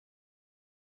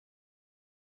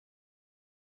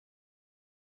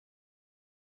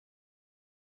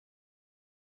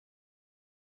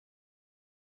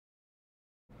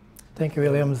Thank you,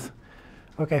 Williams.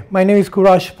 Okay, my name is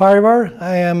Courage Parivar.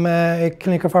 I am a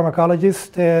clinical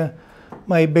pharmacologist.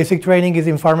 My basic training is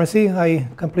in pharmacy. I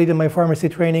completed my pharmacy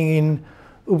training in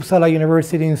Uppsala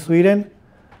University in Sweden,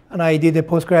 and I did a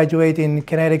postgraduate in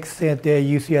kinetics at the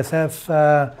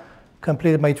UCSF.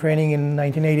 Completed my training in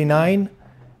 1989,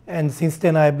 and since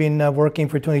then I've been working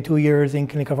for 22 years in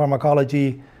clinical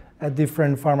pharmacology at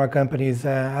different pharma companies,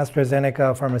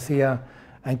 AstraZeneca, Pharmacia,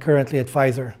 and currently at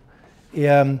Pfizer.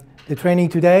 The training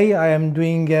today I am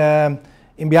doing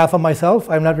in behalf of myself.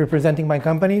 I'm not representing my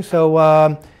company, so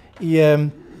I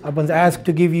was asked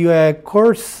to give you a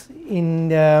course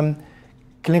in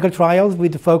clinical trials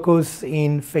with the focus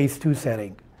in phase 2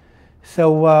 setting.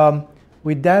 So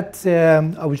with that,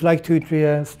 I would like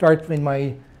to start with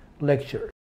my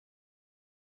lecture.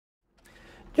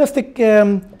 Just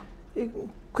a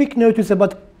quick notice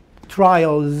about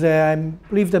trials. I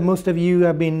believe that most of you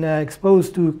have been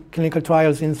exposed to clinical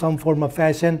trials in some form or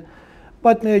fashion,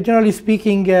 but generally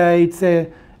speaking, it's a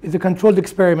controlled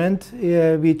experiment.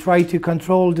 We try to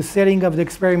control the setting of the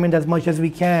experiment as much as we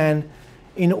can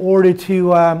in order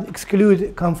to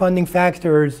exclude confounding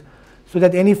factors, so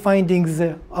that any findings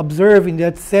observed in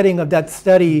that setting of that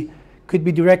study could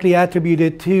be directly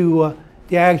attributed to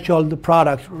the actual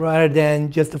product rather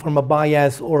than just from a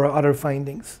bias or other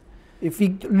findings. If we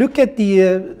look at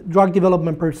the drug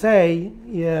development per se,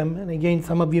 and again,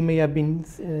 some of you may have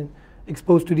been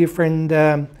exposed to different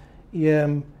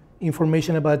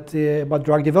information about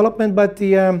drug development, but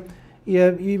we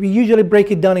usually break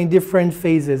it down in different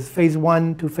phases, phase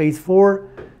 1 to phase 4.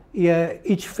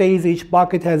 Each phase, each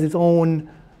bucket has its own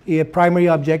primary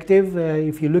objective.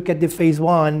 If you look at the phase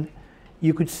 1,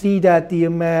 you could see that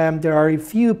there are a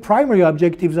few primary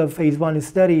objectives of phase 1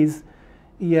 studies.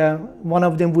 One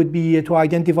of them would be to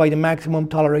identify the maximum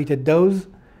tolerated dose.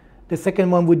 The second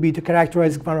one would be to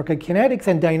characterize pharmacokinetics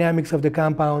and dynamics of the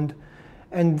compound.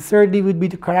 And thirdly would be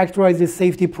to characterize the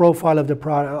safety profile of the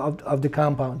product of the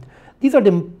compound. These are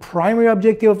the primary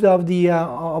objectives of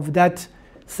that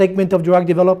segment of drug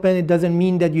development. It doesn't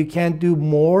mean that you can't do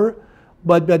more,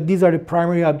 but these are the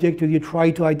primary objectives. You try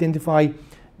to identify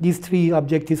these 3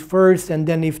 objectives first, and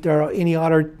then if there are any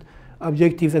other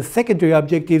objectives as secondary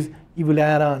objectives, you will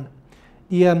add on.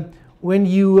 When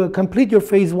you complete your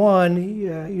phase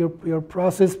 1, your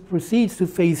process proceeds to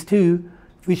phase 2,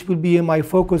 which will be my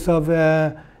focus of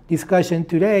discussion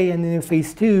today. And in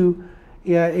phase 2,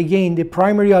 again, the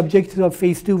primary objective of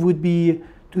phase 2 would be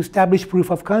to establish proof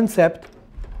of concept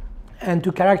and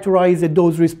to characterize the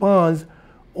dose response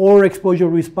or exposure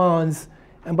response.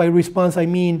 And by response, I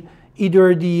mean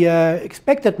either the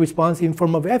expected response in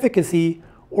form of efficacy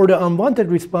or the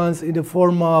unwanted response in the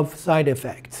form of side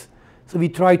effects. So we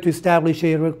try to establish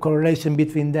a correlation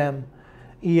between them.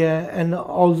 And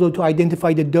also to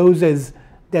identify the doses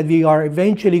that we are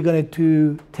eventually going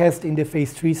to test in the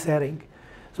phase 3 setting.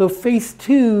 So phase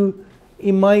 2,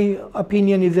 in my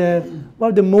opinion, is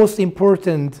one of the most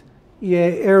important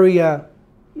area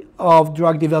of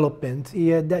drug development.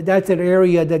 That's an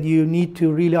area that you need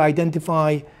to really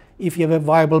identify if you have a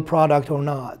viable product or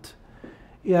not.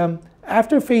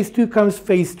 After phase 2 comes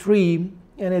phase 3,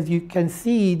 and as you can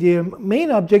see, the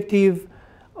main objective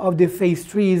of the phase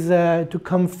 3 is to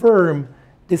confirm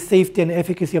the safety and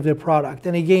efficacy of the product.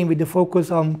 And again, with the focus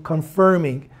on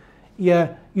confirming.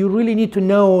 You really need to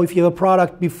know if you have a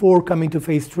product before coming to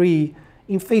phase 3.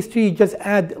 In phase 3, you just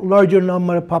add larger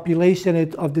number of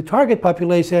population of the target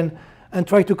population and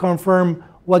try to confirm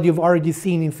what you've already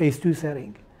seen in phase 2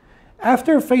 setting.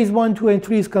 After phase 1, 2, and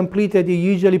 3 is completed, you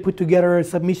usually put together a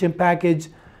submission package,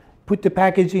 put the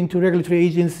package into regulatory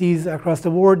agencies across the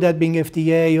board, that being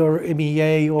FDA or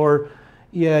MEA or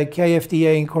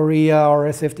KFDA in Korea or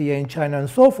SFDA in China and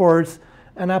so forth,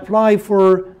 and apply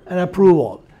for an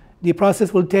approval. The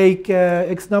process will take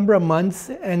X number of months,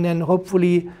 and then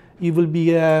hopefully you will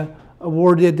be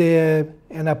awarded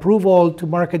an approval to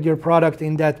market your product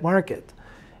in that market.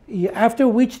 After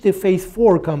which the phase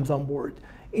 4 comes on board.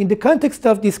 In the context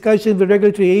of discussion with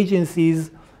regulatory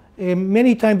agencies,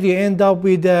 many times you end up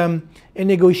with a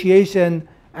negotiation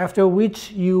after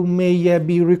which you may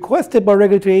be requested by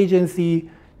regulatory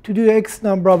agency to do X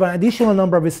number of additional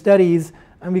number of studies,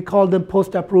 and we call them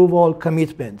post-approval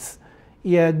commitments.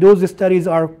 Those studies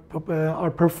are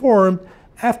performed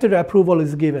after the approval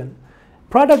is given.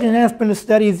 Product enhancement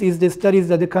studies is the studies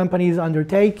that the companies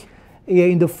undertake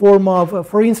in the form of,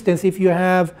 for instance, if you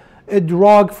have a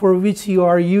drug for which you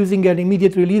are using an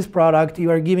immediate release product, you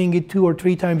are giving it 2 or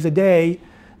 3 times a day,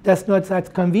 that's not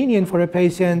that convenient for a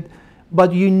patient,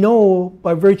 but you know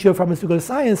by virtue of pharmaceutical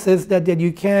sciences that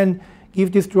you can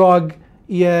give this drug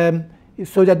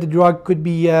so that the drug could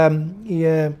be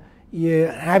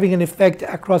having an effect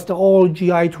across the whole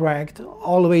GI tract,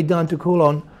 all the way down to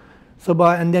colon.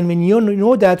 And then when you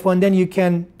know that one, then you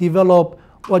can develop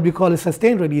what we call a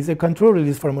sustained release, a controlled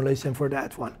release formulation for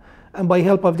that one. And by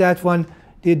help of that one,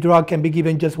 the drug can be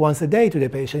given just once a day to the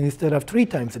patient instead of 3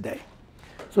 times a day.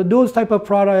 So those type of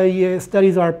product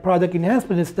studies are product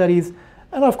enhancement studies.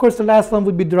 And of course, the last one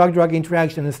would be drug-drug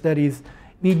interaction studies.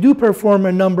 We do perform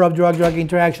a number of drug-drug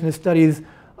interaction studies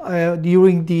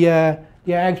during the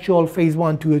actual phase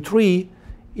 1, 2, or 3.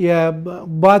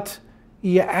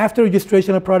 After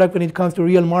registration of product, when it comes to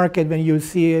real market,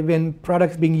 when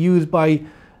products being used by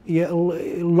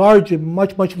much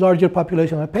larger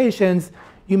population of patients,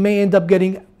 you may end up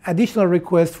getting additional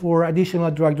requests for additional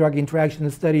drug-drug interaction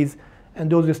studies, and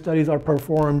those studies are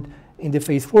performed in the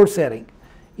phase 4 setting.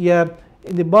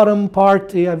 In the bottom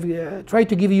part, I've tried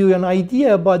to give you an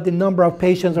idea about the number of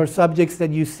patients or subjects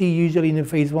that you see usually in the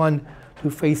phase 1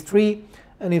 to phase 3.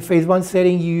 And in phase 1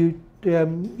 setting, you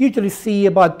usually see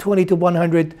about 20 to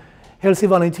 100 healthy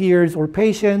volunteers or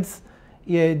patients.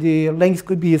 The length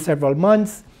could be several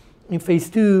months. In phase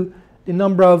 2, the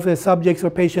number of subjects or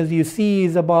patients you see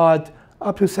is about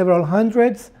up to several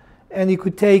hundreds. And it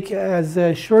could take as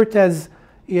short as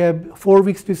 4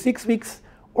 weeks to 6 weeks,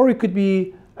 or it could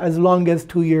be as long as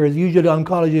 2 years. Usually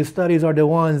oncology studies are the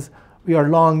ones we are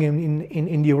long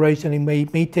in duration. It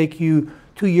may take you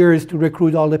 2 years to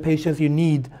recruit all the patients you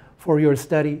need for your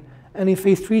study. And in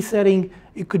phase 3 setting,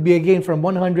 it could be again from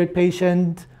 100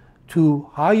 patients to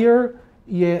higher,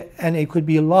 and it could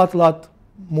be a lot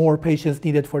more patients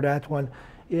needed for that one.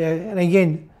 And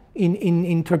again,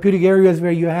 in therapeutic areas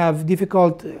where you have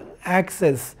difficult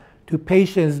access to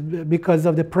patients because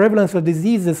of the prevalence of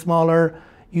disease is smaller,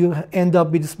 you end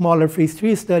up with smaller phase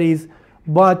 3 studies.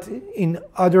 But in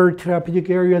other therapeutic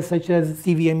areas such as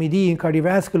CVMED and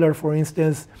cardiovascular, for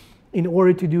instance, in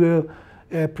order to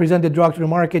present the drug to the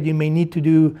market, you may need to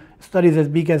do studies as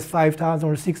big as 5,000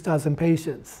 or 6,000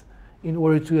 patients in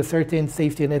order to ascertain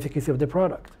safety and efficacy of the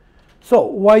product. So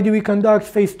why do we conduct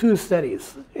phase 2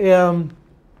 studies? The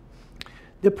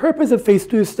purpose of phase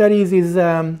 2 studies is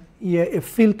a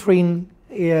filtering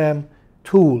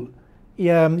tool.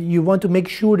 You want to make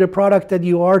sure the product that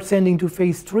you are sending to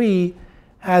phase 3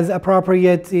 has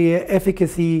appropriate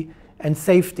efficacy and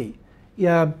safety.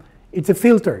 It's a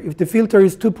filter. If the filter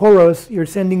is too porous, you're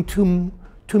sending too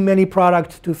many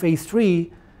products to phase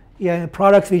 3,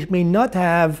 products which may not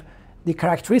have the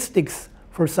characteristics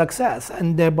for success,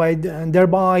 and thereby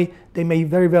they may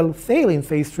very well fail in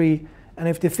phase 3. And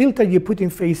if the filter you put in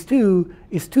phase 2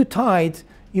 is too tight,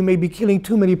 you may be killing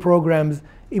too many programs,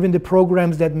 even the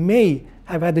programs that may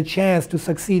have had a chance to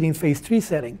succeed in phase 3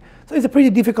 setting. So it's a pretty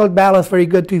difficult balance, very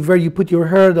good to where you put your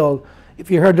hurdle.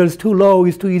 If your hurdle is too low,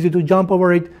 it's too easy to jump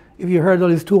over it. If your hurdle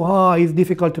is too high, it's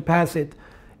difficult to pass it.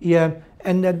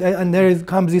 And there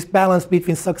comes this balance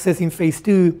between success in phase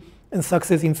 2 and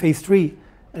success in phase 3.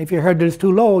 And if your hurdle is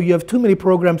too low, you have too many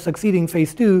programs succeeding in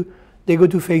phase 2, they go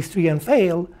to phase 3 and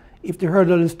fail. If the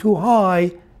hurdle is too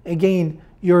high, again,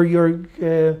 your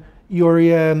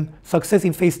success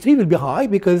in phase 3 will be high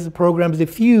because the programs, the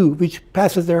few which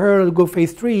passes the hurdle go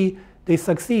phase 3, they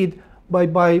succeed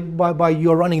by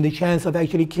your running the chance of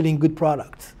actually killing good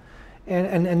products.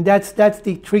 And that's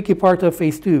the tricky part of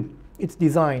phase 2. It's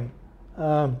design.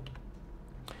 There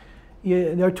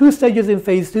are 2 stages in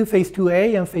phase 2, phase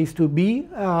 2A and phase 2B.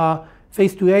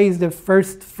 Phase 2A is the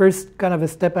first kind of a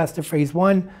step after phase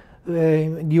 1,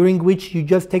 during which you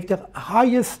just take the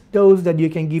highest dose that you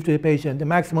can give to the patient, the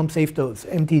maximum safe dose,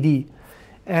 MTD.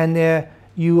 And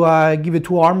you give a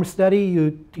 2-arm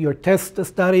study, your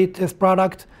test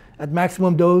product at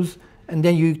maximum dose, and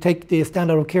then you take the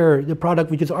standard of care, the product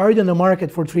which is already on the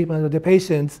market for treatment of the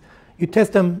patients, you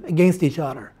test them against each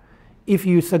other. If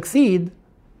you succeed,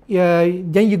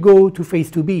 then you go to phase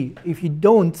 2B. If you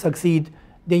don't succeed,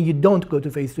 then you don't go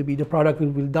to phase 2B. The product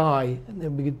will die and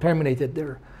then be terminated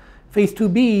there. Phase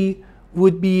 2B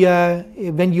would be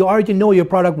when you already know your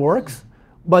product works,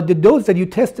 but the dose that you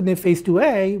tested in phase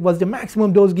 2A was the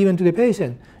maximum dose given to the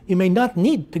patient. You may not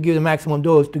need to give the maximum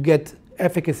dose to get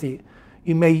efficacy.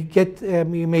 You may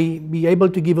be able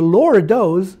to give a lower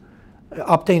dose,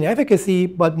 obtain efficacy,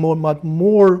 but more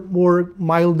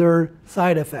milder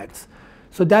side effects.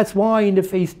 So that's why in the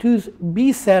phase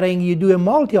 2B setting, you do a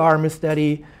multi-arm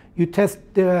study. You test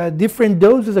different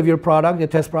doses of your product, the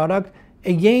test product,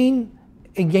 again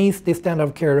against the standard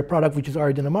of care, the product which is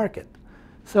already in the market.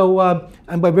 So,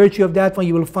 and by virtue of that one,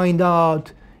 you will find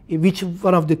out which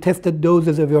one of the tested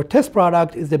doses of your test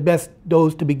product is the best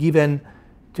dose to be given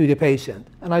to the patient.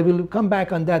 And I will come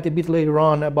back on that a bit later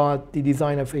on about the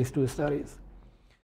design of phase 2 studies.